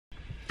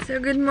So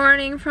good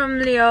morning from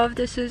Lviv.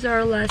 This is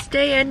our last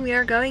day and we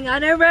are going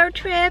on a road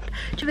trip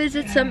to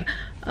visit some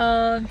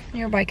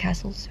nearby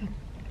castles. So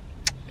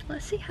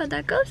let's see how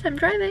that goes. I'm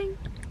driving.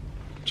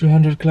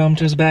 200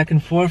 kilometers back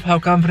and forth. How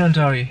confident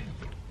are you?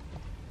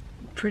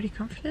 Pretty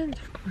confident,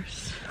 of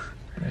course.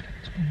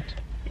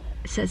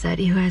 Says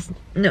Eddie, who has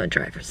no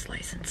driver's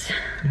license.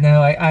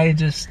 No, I'm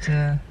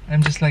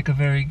just like a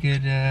very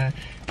good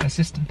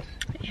assistant.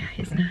 Yeah,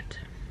 he's not.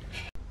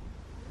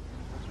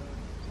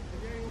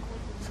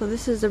 So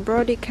this is the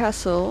Brody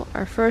Castle,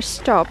 our first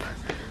stop,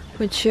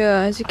 which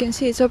as you can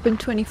see it's open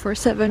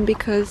 24/7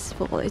 because,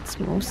 well, it's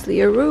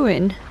mostly a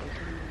ruin.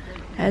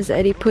 As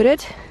Eddie put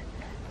it,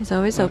 it's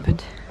always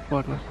opened.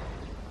 What one?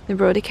 The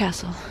Brody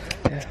Castle.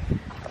 Yeah.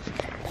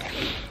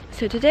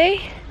 So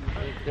today,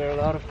 there are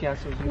a lot of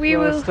castles. We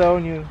will a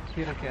stone, you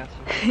hit a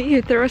castle.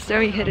 you throw a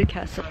stone, you hit a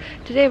castle.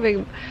 Today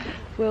we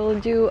will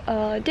do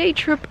a day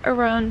trip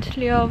around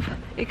Lviv,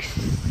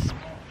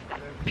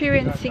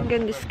 experiencing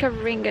and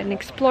discovering and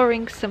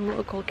exploring some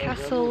local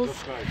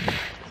castles,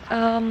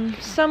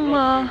 some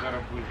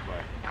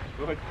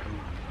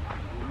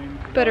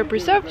better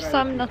preserved,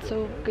 some not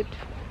so good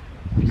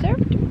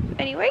preserved.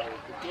 Anyway,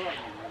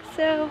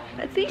 so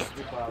at least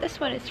this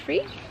one is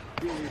free,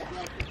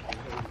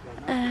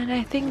 and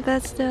I think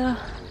that's the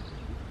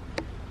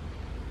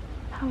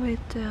how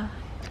it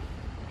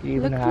You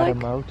even looked had like. a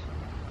moat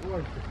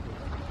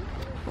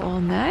Oh,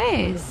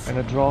 nice. and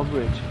a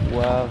drawbridge.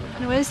 Wow.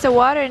 And where's the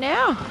water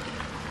now?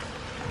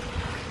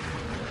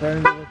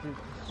 Apparently it was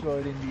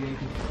destroyed in the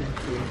 18th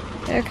century.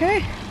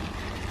 Okay.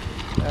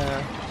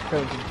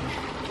 17th.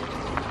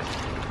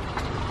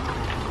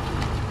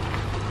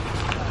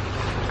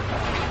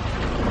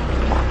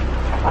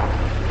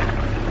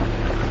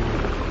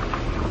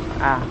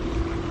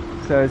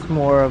 So it's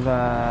more of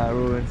a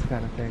ruins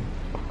kind of thing.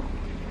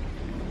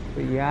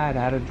 But yeah, it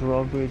had a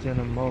drawbridge and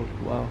a moat.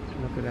 Wow,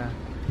 look at that.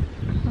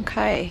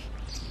 Okay.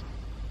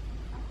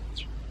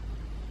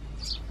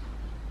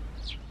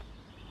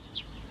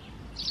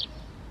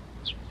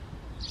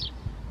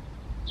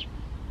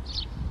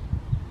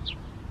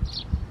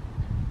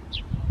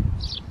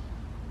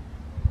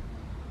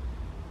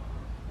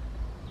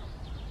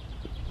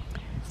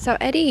 So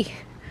Eddie,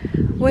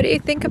 what do you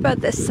think about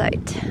this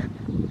site?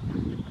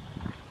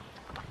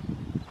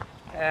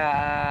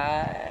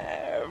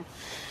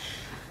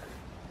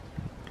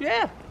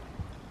 Yeah.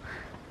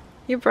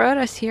 You brought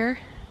us here.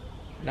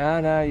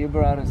 No, you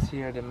brought us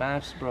here. The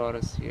maps brought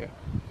us here.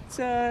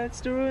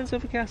 It's the ruins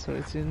of a castle.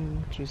 It's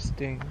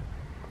interesting,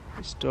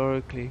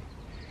 historically.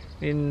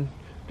 I mean,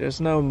 there's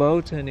no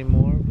moat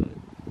anymore, but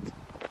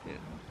yeah.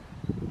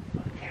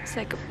 It's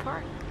like a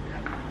park.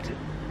 Come to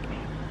me.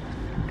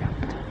 Come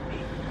to me.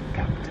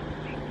 Come to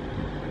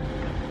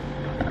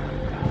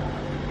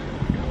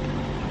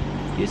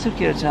me. You took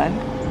your time.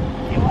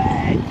 You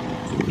went.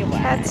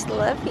 Cat's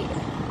lovely.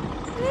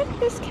 Look,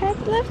 this cat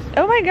left.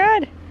 Oh my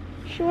god.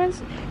 She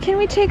wants. Can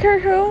we take her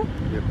home?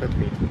 Yeah, pet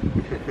me.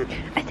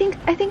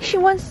 I think she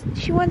wants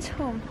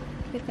home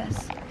with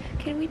us.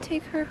 Can we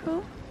take her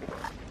home?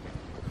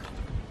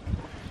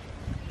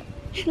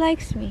 She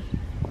likes me.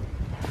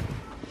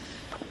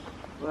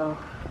 Well,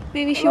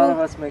 Maybe she a lot of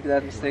will. us make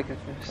that mistake at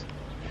first.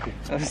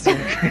 I was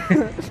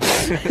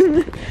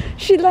joking.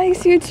 She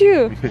likes you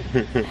too.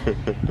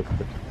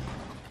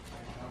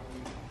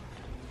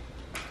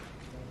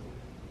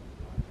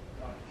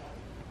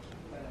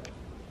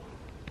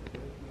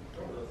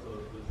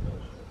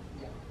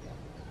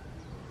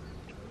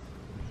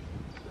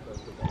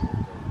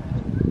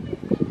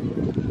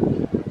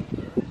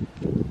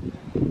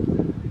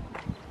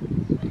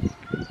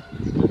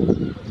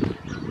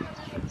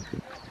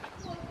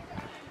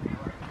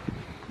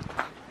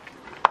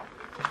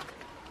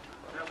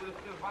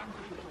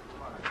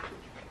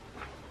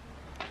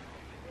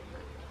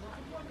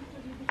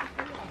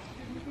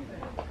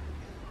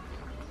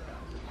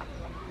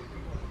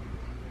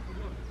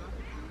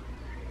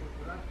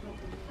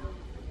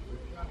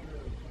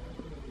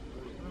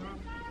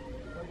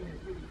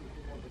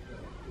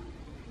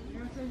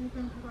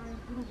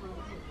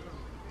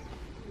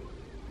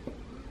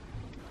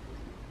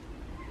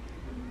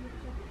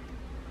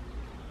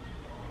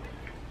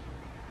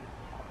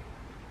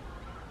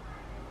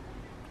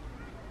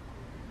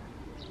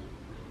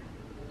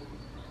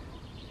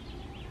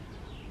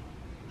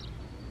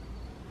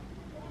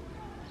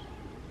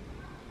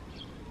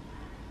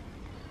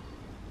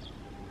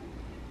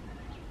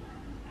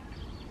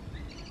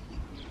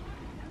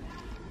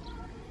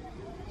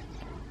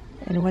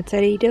 And what's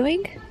Eddie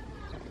doing?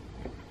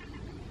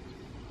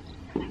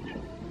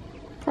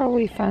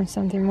 Probably found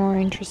something more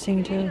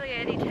interesting too. Usually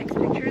Eddie takes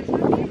pictures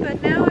of me,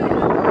 but now I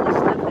have all this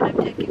stuff and I'm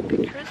taking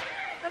pictures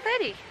of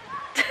Eddie.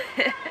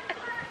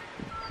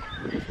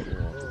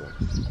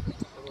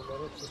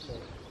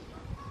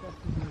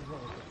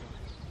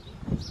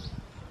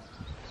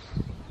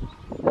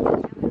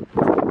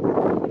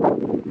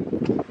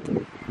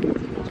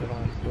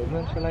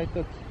 Shall I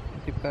took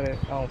tip care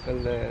un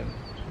fel de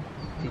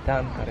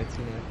titan care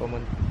ține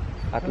pământ,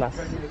 atlas.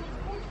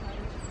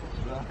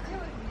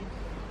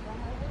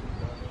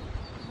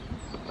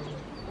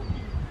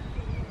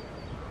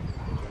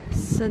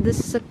 So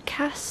this is a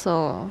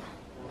castle.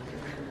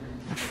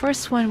 The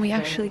first one we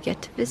actually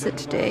get to visit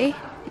today.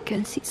 You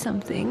can see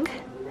something.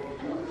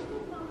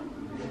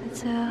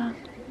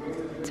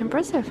 It's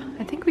impressive.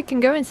 I think we can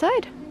go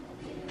inside.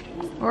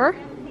 Or?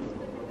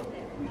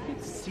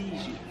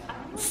 Siege.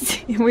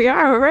 We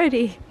are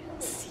already.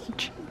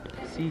 Siege.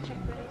 Siege.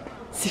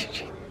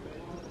 Siege.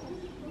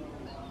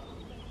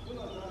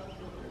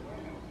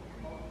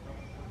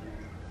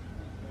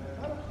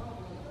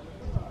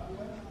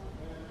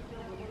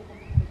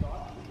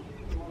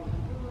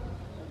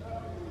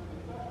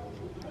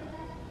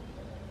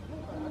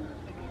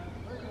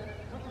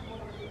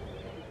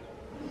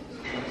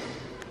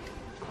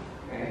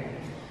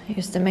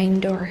 Here's the main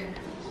door.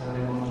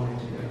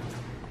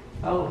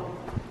 Oh.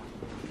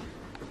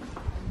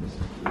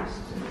 I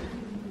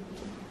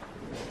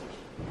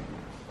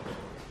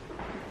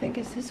think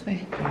it's this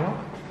way.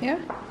 Yeah?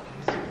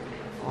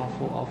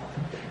 Awful.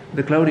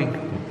 The clothing.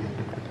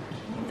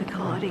 The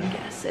clothing,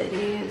 yes, it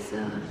is.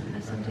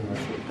 Has something to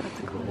say about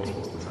the clothing.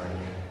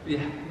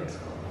 Yeah.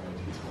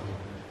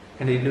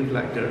 And they look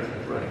like they're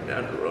running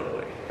down the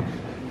roadway.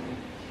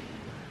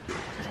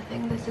 I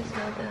think this is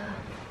how the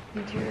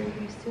interior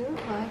used to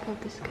look like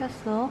of this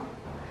castle.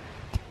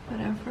 But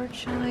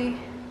unfortunately,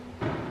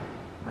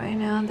 right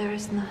now there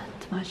is not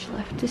much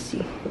left to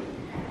see.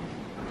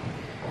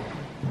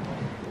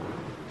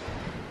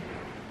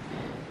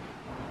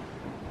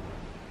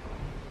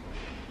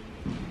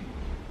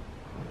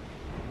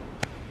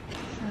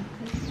 So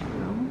this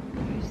room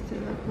used to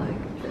look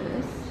like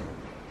this.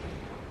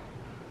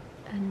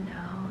 And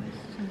now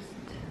it's just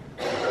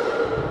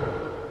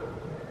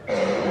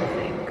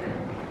nothing.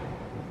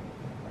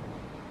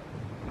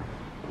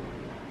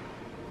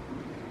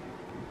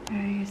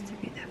 There used to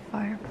be the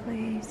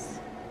fireplace.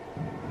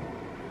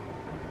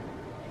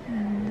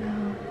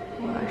 And,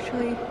 well,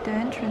 actually, the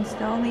entrance,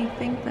 the only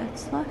thing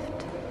that's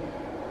left.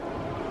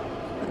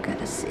 Look at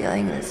the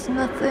ceiling, there's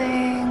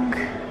nothing.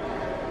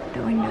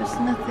 The windows,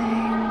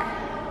 nothing.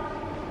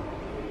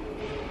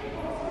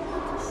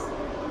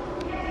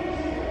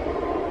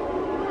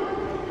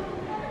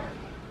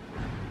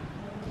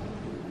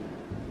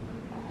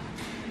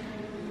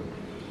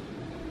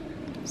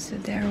 So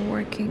they're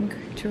working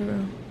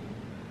to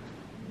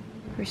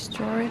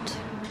restore it.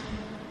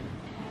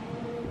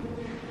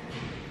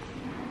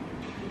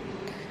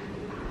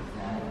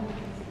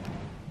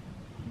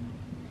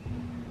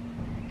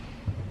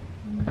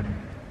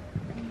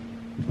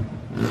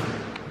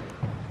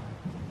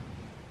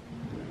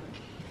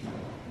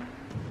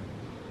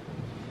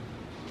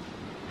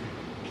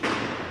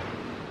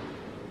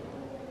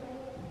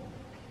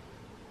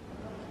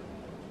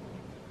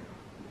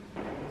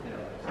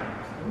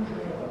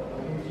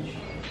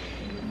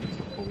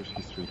 Polish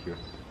history here.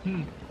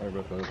 I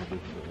read a little bit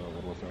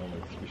what was on the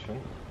exhibition.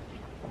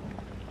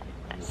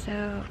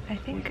 So I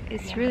think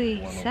it's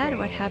really sad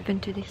what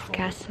happened to this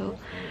castle,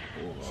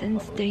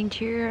 since the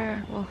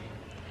interior, well,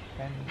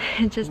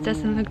 it just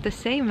doesn't look the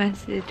same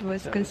as it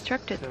was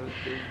constructed.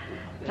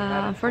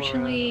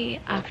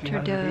 Unfortunately,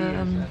 after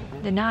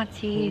the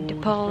Nazi, the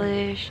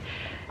Polish,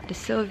 the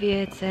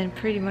Soviets, and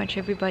pretty much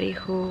everybody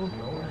who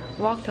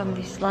walked on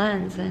these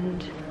lands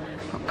and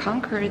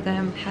conquered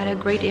them had a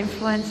great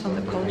influence on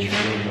the culture.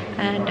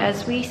 And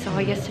as we saw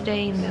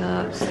yesterday in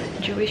the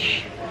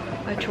Jewish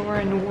tour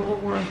and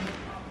World War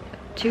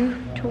II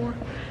tour,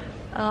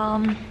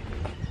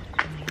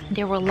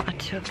 there were a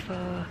lot of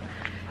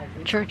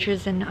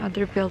churches and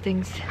other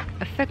buildings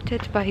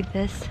affected by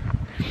this.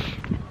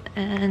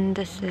 And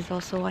this is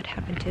also what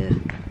happened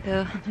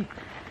to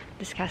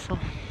this castle.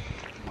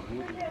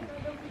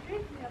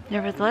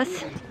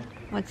 Nevertheless,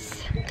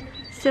 what's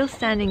still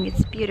standing,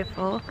 it's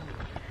beautiful.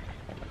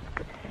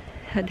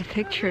 The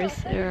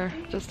pictures are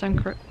just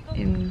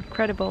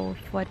incredible of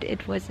what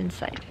it was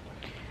inside.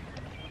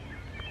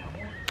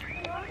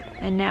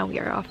 And now we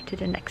are off to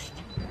the next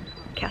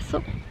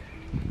castle.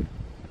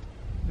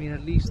 I mean,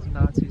 at least the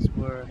Nazis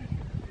were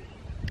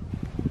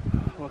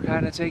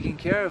kind of taking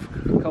care of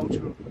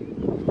cultural.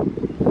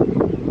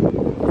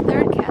 The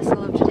third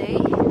castle of today.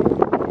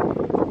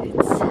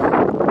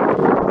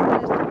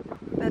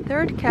 The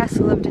third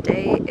castle of the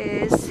day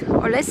is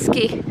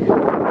Oleski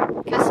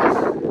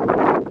Castle.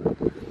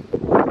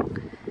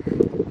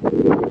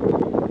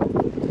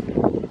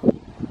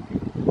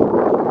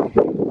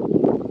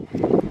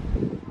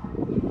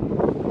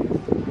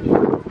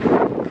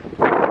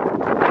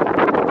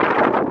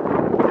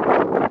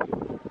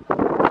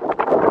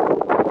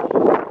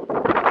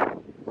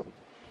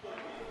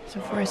 So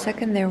for a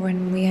second there,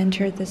 when we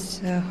entered this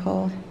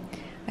hall,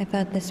 I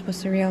thought this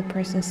was a real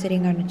person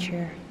sitting on a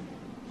chair.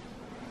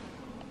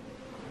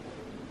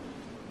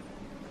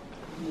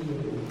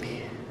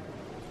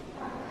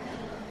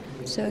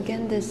 So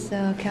again, this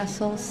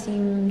castle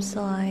seems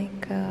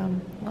like,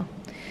 well,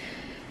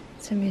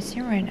 it's a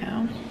museum right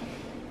now.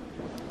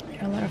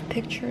 There are a lot of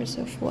pictures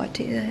of what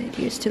it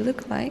used to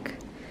look like.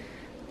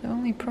 The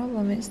only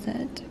problem is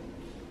that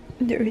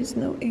there is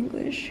no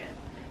English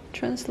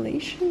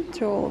translation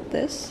to all of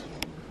this.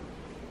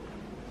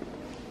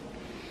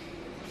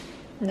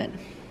 Then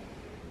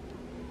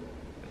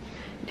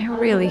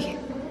Really,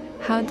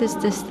 how does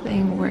this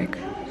thing work?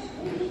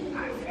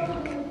 I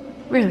think.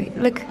 Really,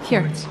 look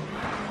here.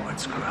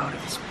 What's crowded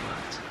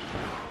spots?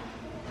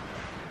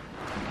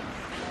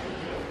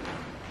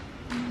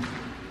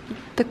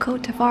 The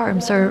coat of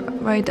arms are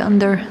right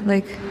under,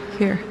 like,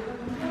 here.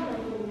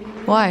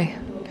 Why?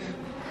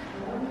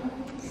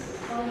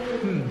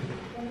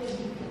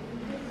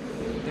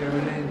 They're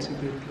related to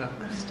good luck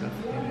stuff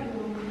here.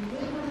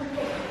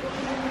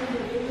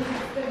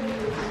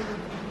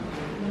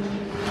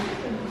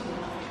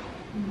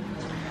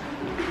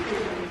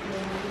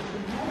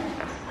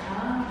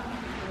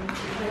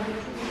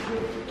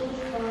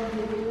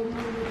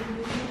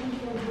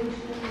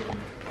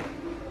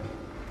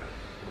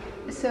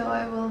 So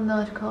I will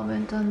not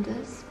comment on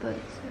this, but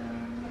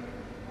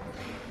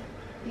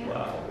yeah.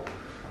 Wow.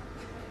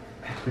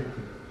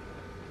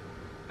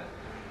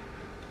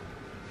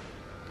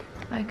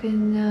 I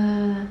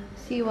can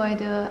see why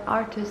the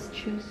artists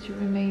choose to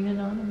remain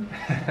anonymous.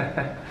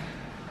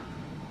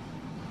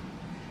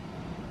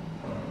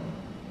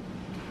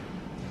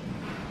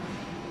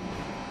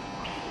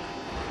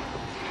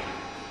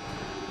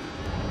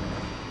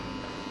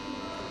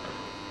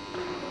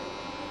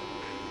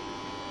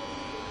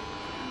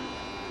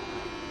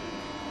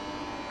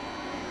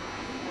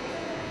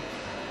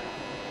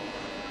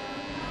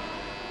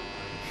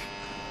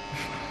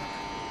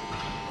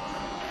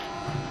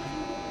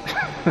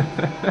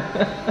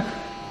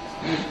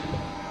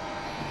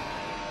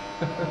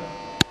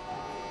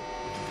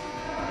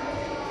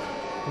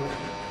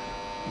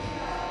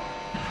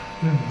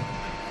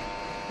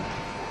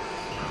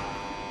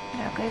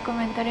 Dacă ai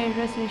comentarii, aș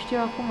vrea să le știu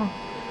acum.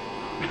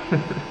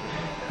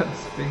 I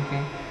was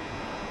thinking,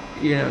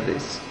 yeah,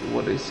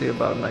 what they say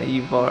about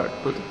naive art,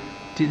 but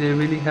do they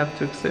really have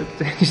to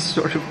accept any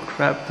sort of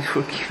crap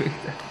before giving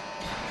that?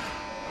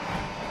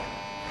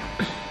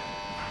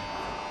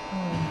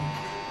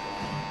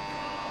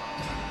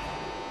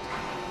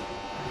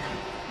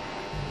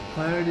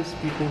 Why are these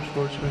people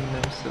torturing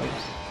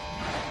themselves?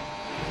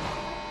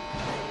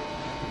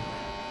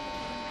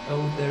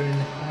 Oh, they're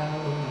in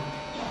hell.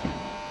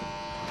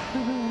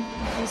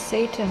 This is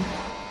Satan.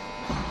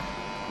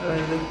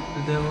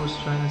 The devil's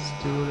trying to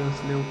steal those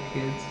little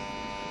kids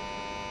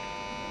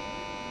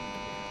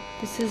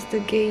This is the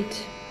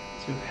gate.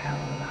 to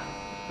hell.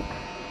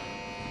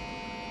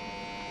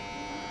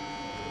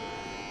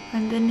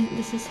 And then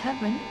this is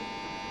heaven.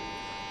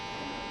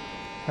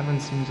 Heaven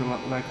seems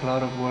like a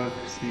lot of work,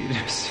 so you're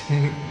just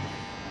seeing.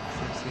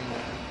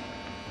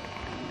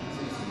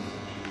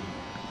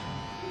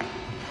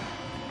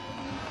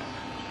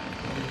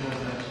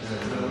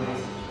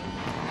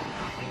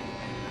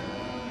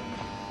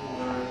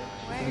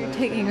 Why are you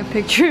taking a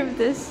picture of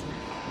this?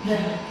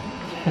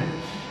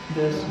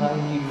 There's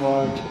naive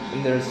art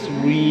and there's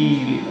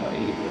really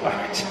naive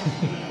art.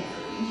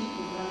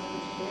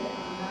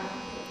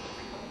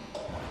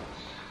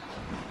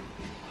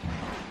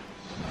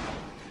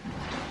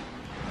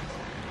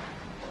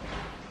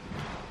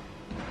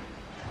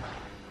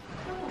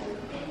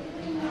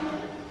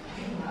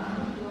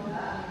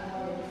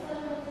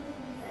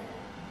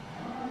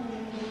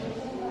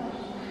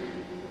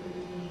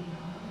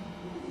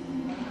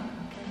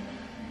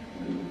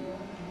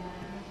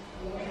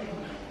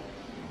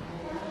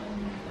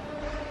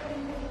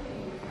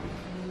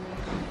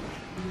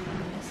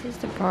 This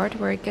is the part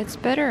where it gets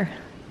better.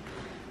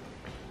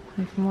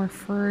 With more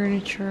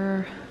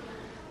furniture,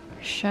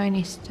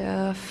 shiny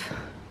stuff.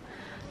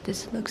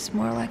 This looks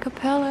more like a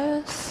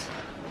palace.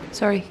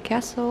 Sorry,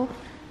 castle.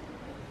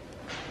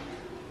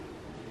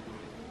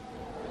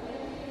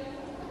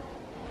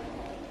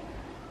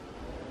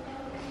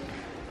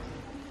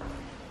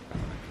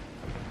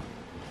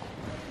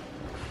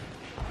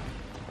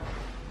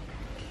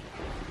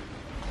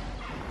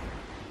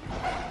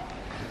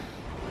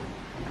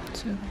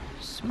 So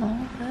small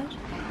bed.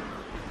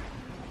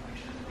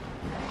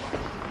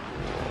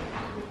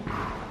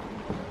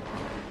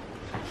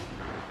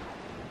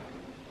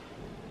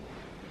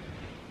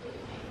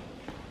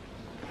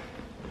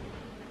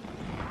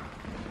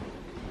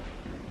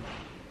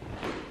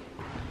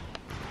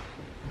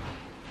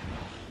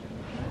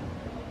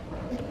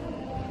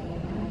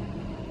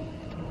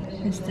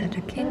 Is that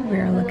the king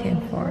we're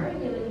looking for?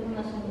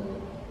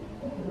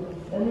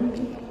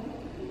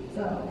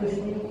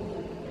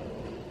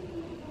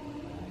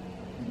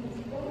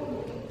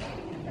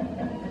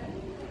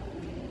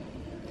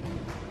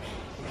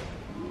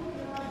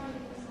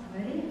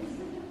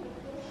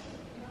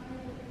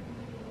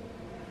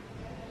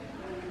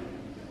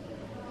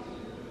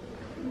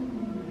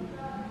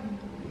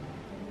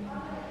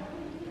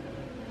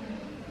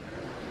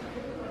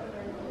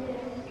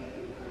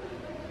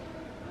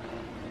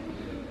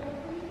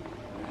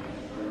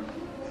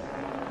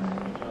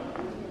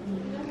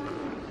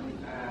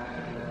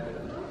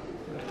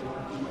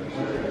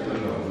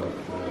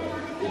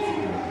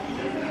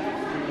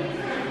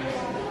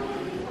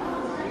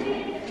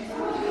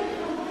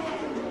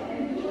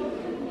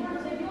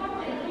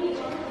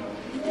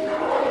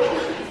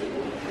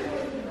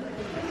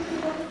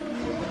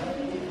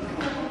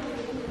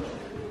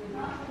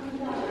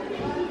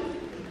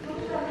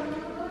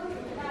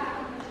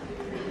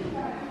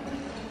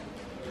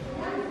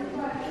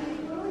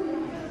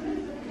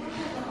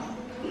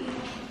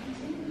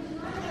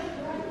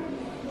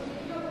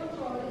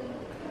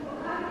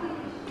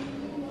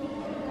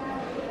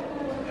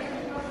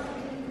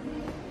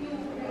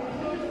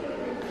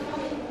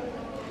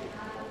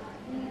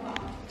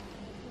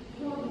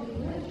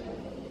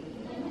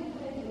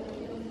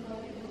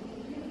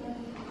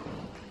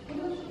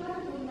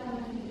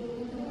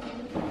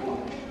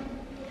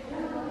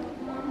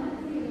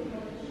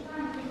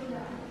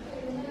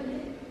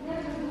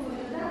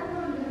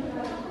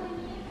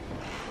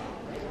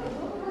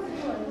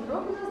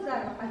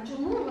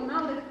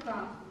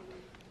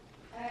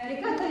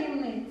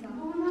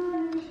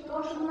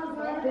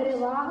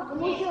 перевага.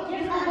 Тому що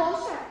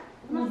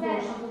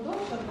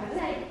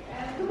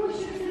тому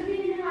що в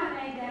середині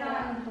немає йде.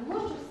 Тому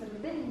що в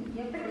середині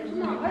є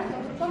перевага. Бачите,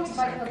 гуртом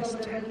батька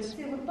добре ведуть.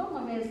 Всі гуртом ми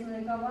вияснили,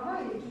 яка вага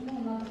і чому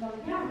вона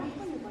така.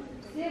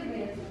 Всі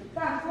вияснили.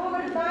 Так,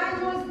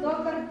 повертаємось до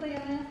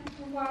картини.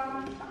 Увага.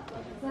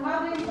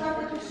 Загадуємо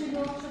тата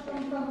кошельок, що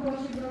там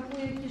гроші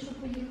бракує, ті, що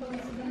поїхали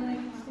сюди на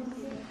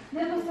екскурсію.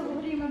 Ми в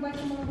горі ми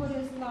бачимо на горі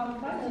славу,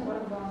 бачите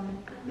барабани?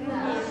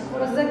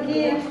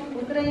 Козаки,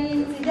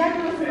 українці. Як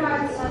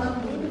називаються?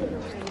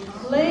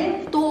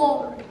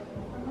 Хто?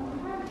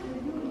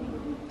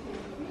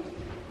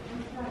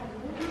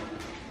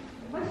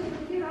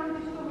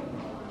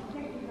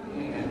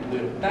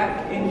 We're back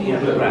in the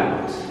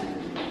underground.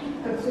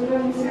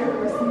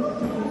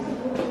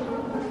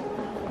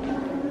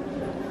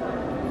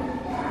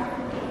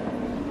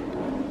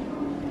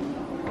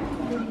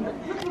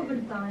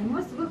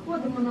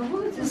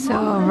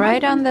 So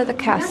right under the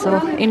castle,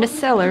 in the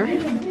cellar,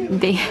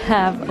 they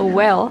have a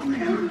well,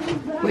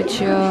 which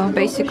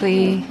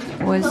basically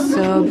was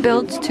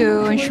built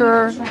to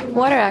ensure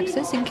water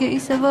access in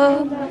case of a,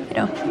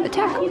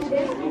 attack.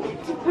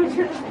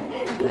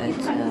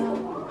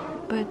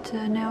 But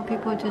now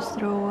people just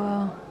throw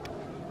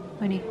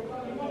money.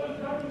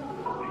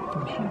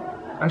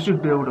 I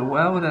should build a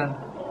well then.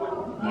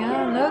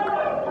 Yeah, look,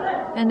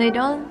 and they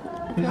don't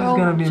This is throw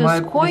gonna be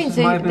just coins.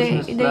 my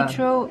business They plan.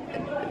 throw.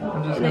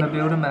 I'm just gonna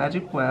build a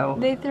magic well.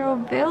 They throw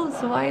bills.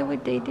 Why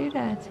would they do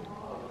that?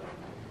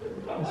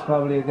 There's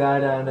probably a guy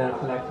down there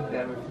collecting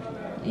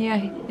everything. Yeah,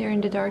 they're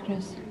in the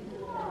darkness.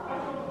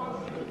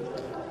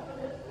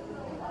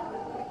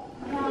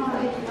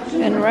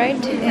 And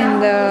right in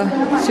the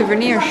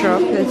souvenir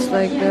shop, it's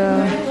like the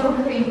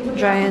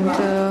giant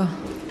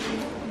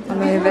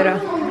aloe vera.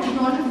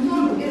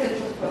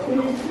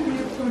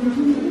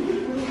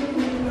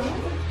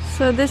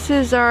 So this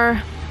is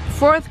our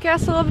fourth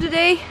castle of the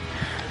day,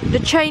 the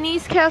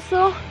Chinese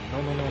castle.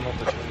 No, not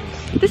the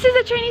Chinese. This is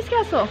a Chinese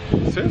castle.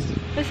 This?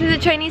 This is a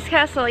Chinese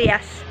castle,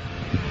 yes.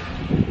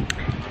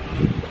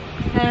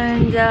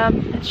 And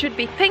it should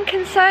be pink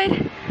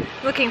inside.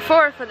 Looking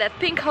forward for that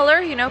pink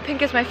color. You know,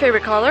 pink is my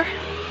favorite color.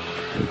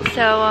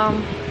 So,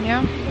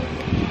 yeah.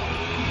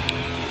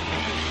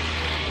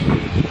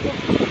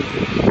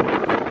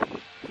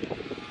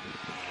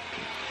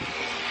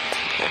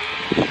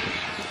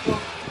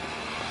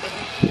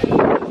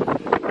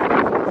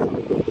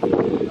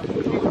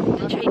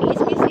 The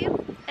Chinese museum,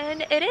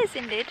 and it is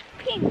indeed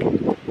pink.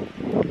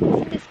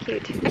 Isn't this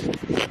cute?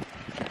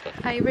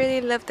 I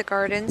really love the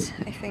gardens.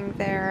 I think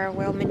they're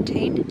well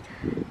maintained.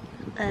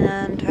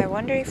 And I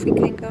wonder if we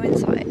can go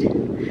inside.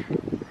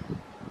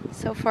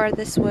 So far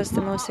this was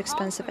the most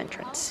expensive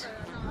entrance.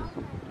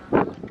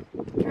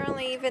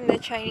 Apparently even the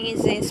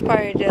Chinese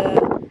inspired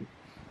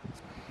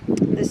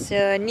this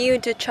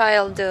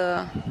nude-to-child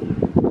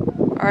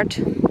art.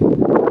 I'm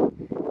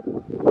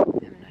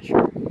not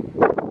sure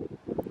why.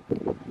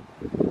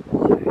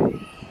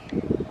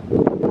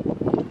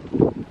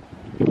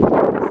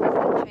 This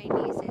is the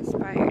Chinese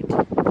inspired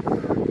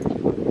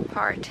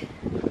part.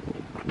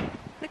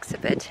 Looks a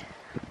bit.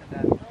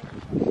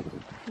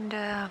 And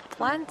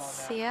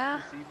plants,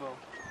 yeah.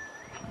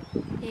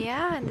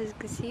 Yeah, and this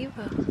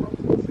gazebo.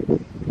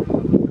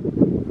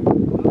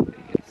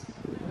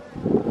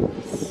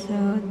 So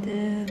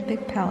the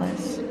big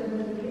palace,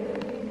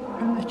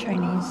 the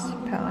Chinese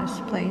palace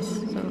place,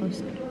 so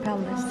this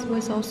palace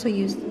was also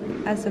used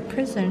as a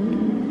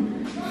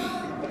prison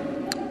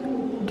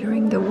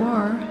during the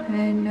war.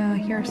 And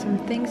here are some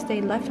things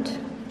they left.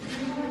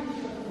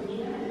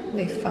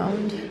 They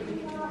found.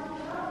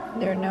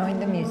 They're now in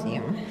the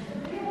museum.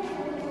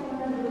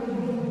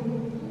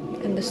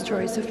 And the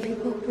stories of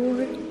people who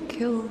were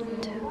killed.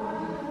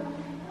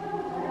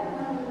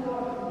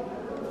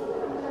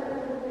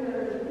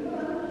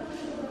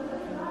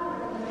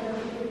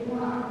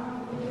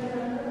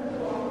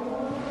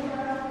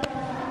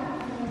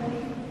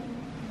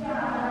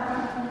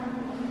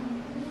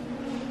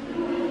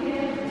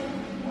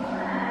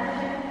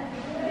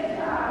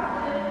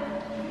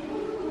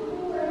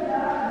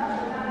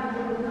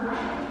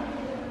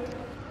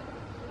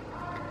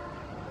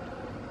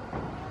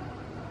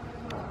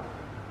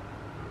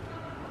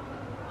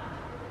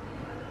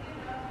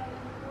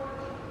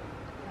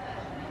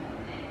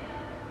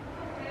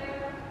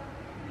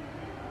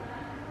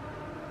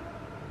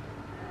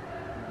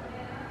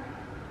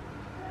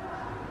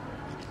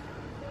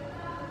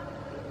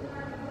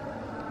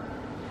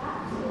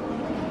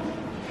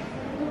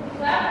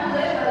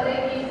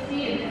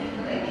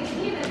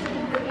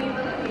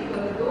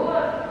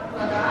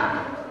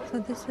 So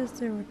this is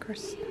the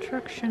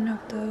reconstruction of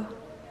the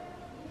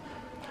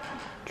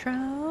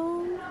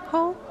town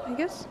hall, I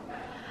guess.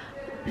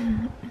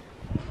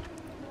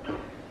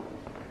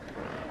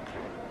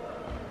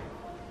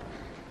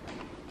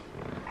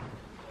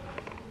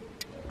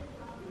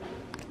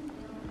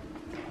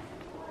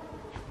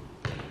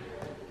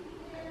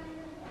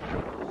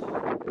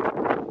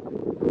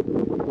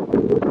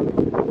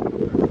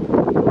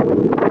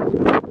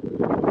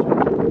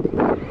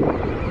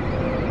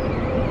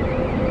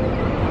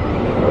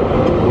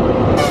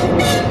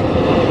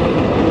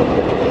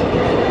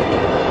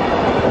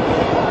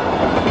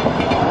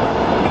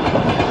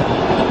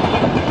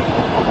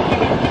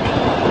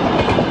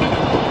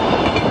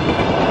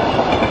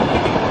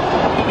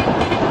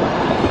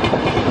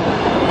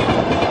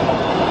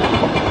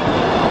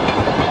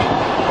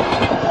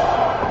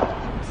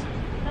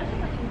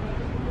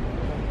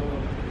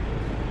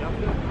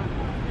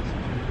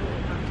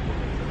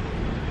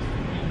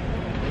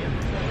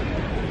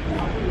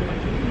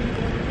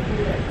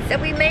 So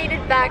we made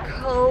it back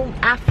home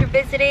after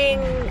visiting,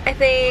 I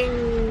think,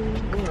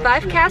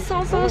 5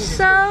 castles or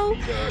so.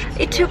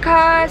 It took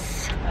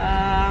us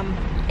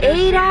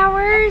 8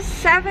 hours,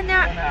 7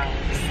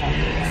 hours,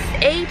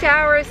 8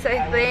 hours,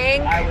 I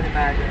think. I would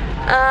imagine.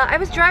 I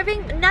was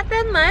driving not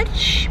that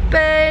much,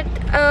 but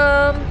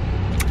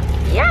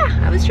yeah,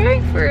 I was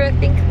driving for I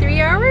think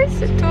 3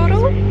 hours in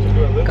total,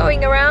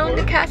 going around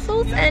the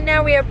castles, and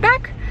now we are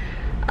back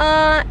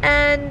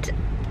and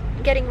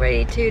getting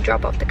ready to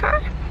drop off the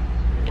car.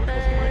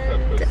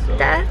 And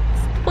that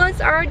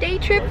was our day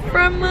trip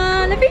from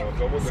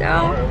Lviv. So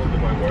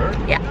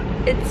yeah,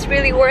 it's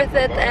really worth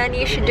it and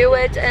you should do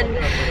it. And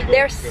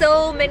there are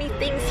so many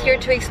things here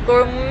to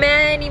explore,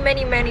 many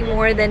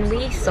more than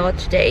we saw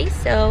today.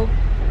 So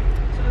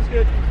Sounds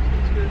good.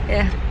 Sounds good.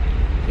 yeah,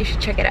 you should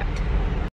check it out.